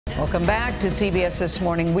Welcome back to CBS This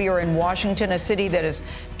Morning. We are in Washington, a city that is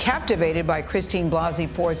captivated by Christine Blasey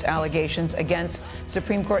Ford's allegations against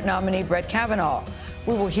Supreme Court nominee Brett Kavanaugh.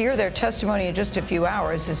 We will hear their testimony in just a few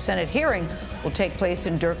hours. The Senate hearing will take place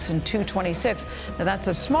in Dirksen 226. Now, that's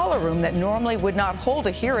a smaller room that normally would not hold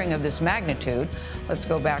a hearing of this magnitude. Let's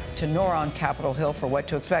go back to Norah on Capitol Hill for what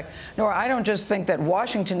to expect. Norah, I don't just think that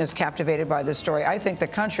Washington is captivated by this story. I think the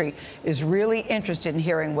country is really interested in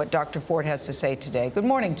hearing what Dr. Ford has to say today. Good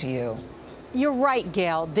morning to you. You're right,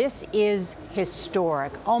 Gayle. This is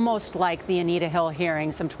historic, almost like the Anita Hill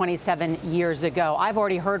hearing some 27 years ago. I've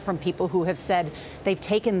already heard from people who have said they've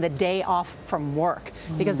taken the day off from work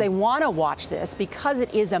because they want to watch this, because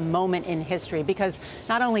it is a moment in history, because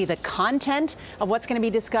not only the content of what's going to be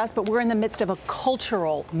discussed, but we're in the midst of a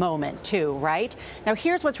cultural moment too, right? Now,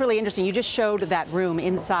 here's what's really interesting. You just showed that room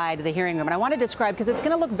inside the hearing room, and I want to describe, because it's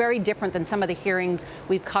going to look very different than some of the hearings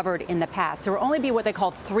we've covered in the past. There will only be what they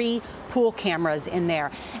call 3 pool cameras in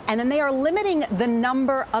there. And then they are limiting the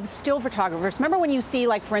number of still photographers. Remember when you see,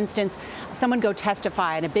 like, for instance, someone go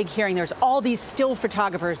testify in a big hearing, there's all these still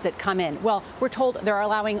photographers that come in. Well, we're told they're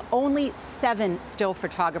allowing only 7 still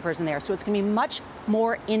photographers in there. So it's going to be much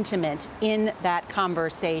more intimate in that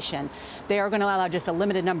conversation. They are going to allow just a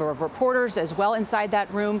limited number of reporters as well inside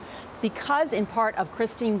that room, because in part of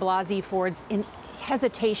Christine Blasey Ford's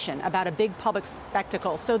hesitation about a big public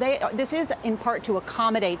spectacle. So this is in part to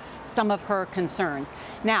accommodate some of her concerns.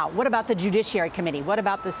 Now, what about the Judiciary Committee? What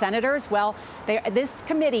about the senators? Well, this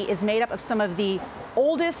committee is made up of some of the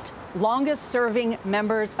oldest, longest-serving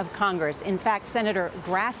members of Congress. In fact, Senator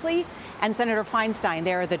Grassley and Senator Feinstein,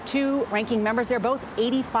 they're the 2 ranking members. They're both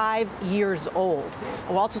 85 years old.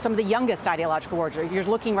 Also, some of the youngest ideological warriors. You're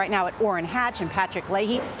looking right now at Orrin Hatch and Patrick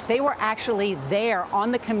Leahy. They were actually there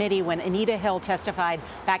on the committee when Anita Hill testified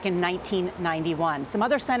back in 1991. Some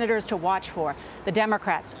other senators to watch for: the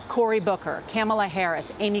Democrats, Cory Booker, Kamala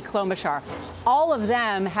Harris, Amy Klobuchar. All of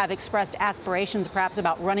them have expressed aspirations, perhaps,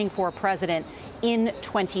 about running for president in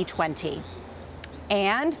 2020.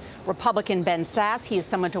 And Republican Ben Sasse, he is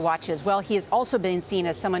someone to watch as well. He has also been seen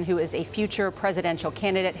as someone who is a future presidential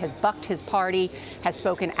candidate, has bucked his party, has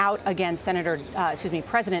spoken out against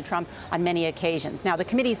President Trump on many occasions. Now, the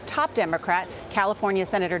committee's top Democrat, California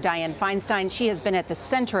Senator Dianne Feinstein, she has been at the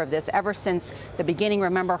center of this ever since the beginning.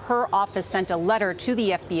 Remember, her office sent a letter to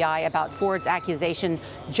the FBI about Ford's accusation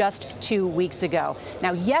just 2 weeks ago.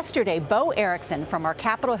 Now, yesterday, Bo Erickson from our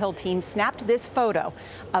Capitol Hill team snapped this photo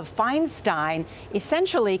of Feinstein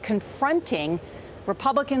essentially confronting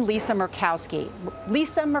Republican Lisa Murkowski.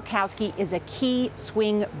 Lisa Murkowski is a key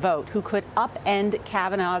swing vote who could upend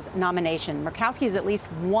Kavanaugh's nomination. Murkowski is at least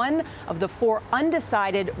one of the 4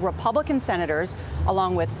 undecided Republican senators,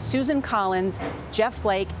 along with Susan Collins, Jeff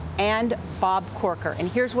Flake, and Bob Corker. And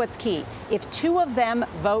here's what's key. If 2 of them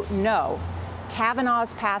vote no,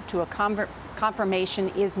 Kavanaugh's path to a confirmation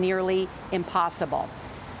is nearly impossible.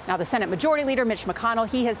 Now, the Senate Majority Leader, Mitch McConnell,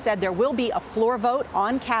 he has said there will be a floor vote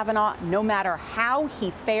on Kavanaugh no matter how he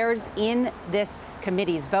fares in this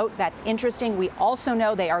committee's vote. That's interesting. We also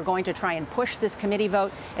know they are going to try and push this committee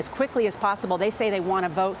vote as quickly as possible. They say they want to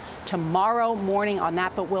vote tomorrow morning on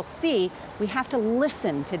that, but we'll see. We have to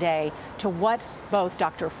listen today to what both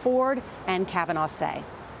Dr. Ford and Kavanaugh say.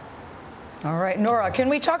 All right, Norah, can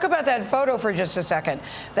we talk about that photo for just a second?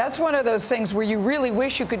 That's one of those things where you really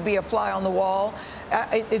wish you could be a fly on the wall.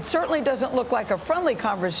 It certainly doesn't look like a friendly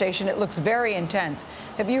conversation. It looks very intense.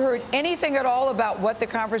 Have you heard anything at all about what the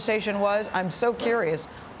conversation was? I'm so curious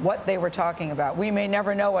what they were talking about. We may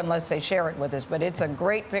never know unless they share it with us, but it's a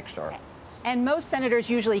great picture. And most senators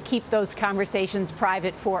usually keep those conversations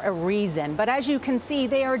private for a reason. But as you can see,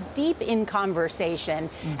 they are deep in conversation.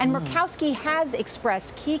 And Murkowski has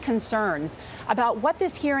expressed key concerns about what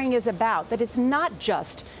this hearing is about, that it's not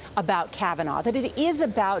just about Kavanaugh, that it is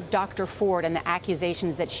about Dr. Ford and the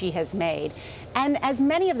accusations that she has made. And as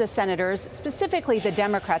many of the senators, specifically the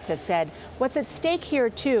Democrats, have said, what's at stake here,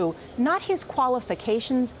 too, not his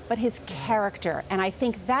qualifications, but his character. And I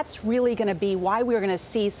think that's really going to be why we're going to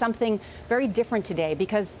see something very different today,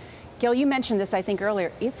 because, Gayle, you mentioned this, I think,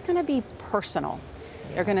 earlier. It's going to be personal.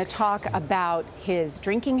 They're going to talk about his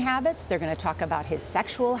drinking habits. They're going to talk about his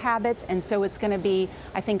sexual habits. And so it's going to be,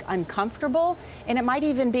 I think, uncomfortable, and it might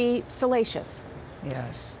even be salacious.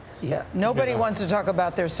 Yes. Yeah. Nobody wants to talk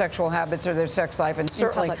about their sexual habits or their sex life, and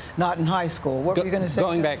certainly not in high school. What were you going to say?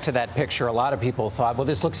 Going back to that picture, a lot of people thought, well,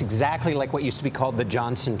 this looks exactly like what used to be called the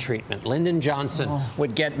Johnson treatment. Lyndon Johnson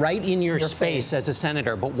would get right in your space as a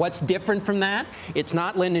senator. But what's different from that? It's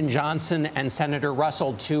not Lyndon Johnson and Senator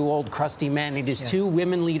Russell, two old crusty men. It is two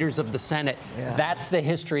women leaders of the Senate. That's the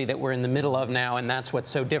history that we're in the middle of now, and that's what's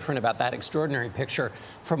so different about that extraordinary picture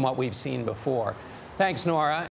from what we've seen before. Thanks, Norah.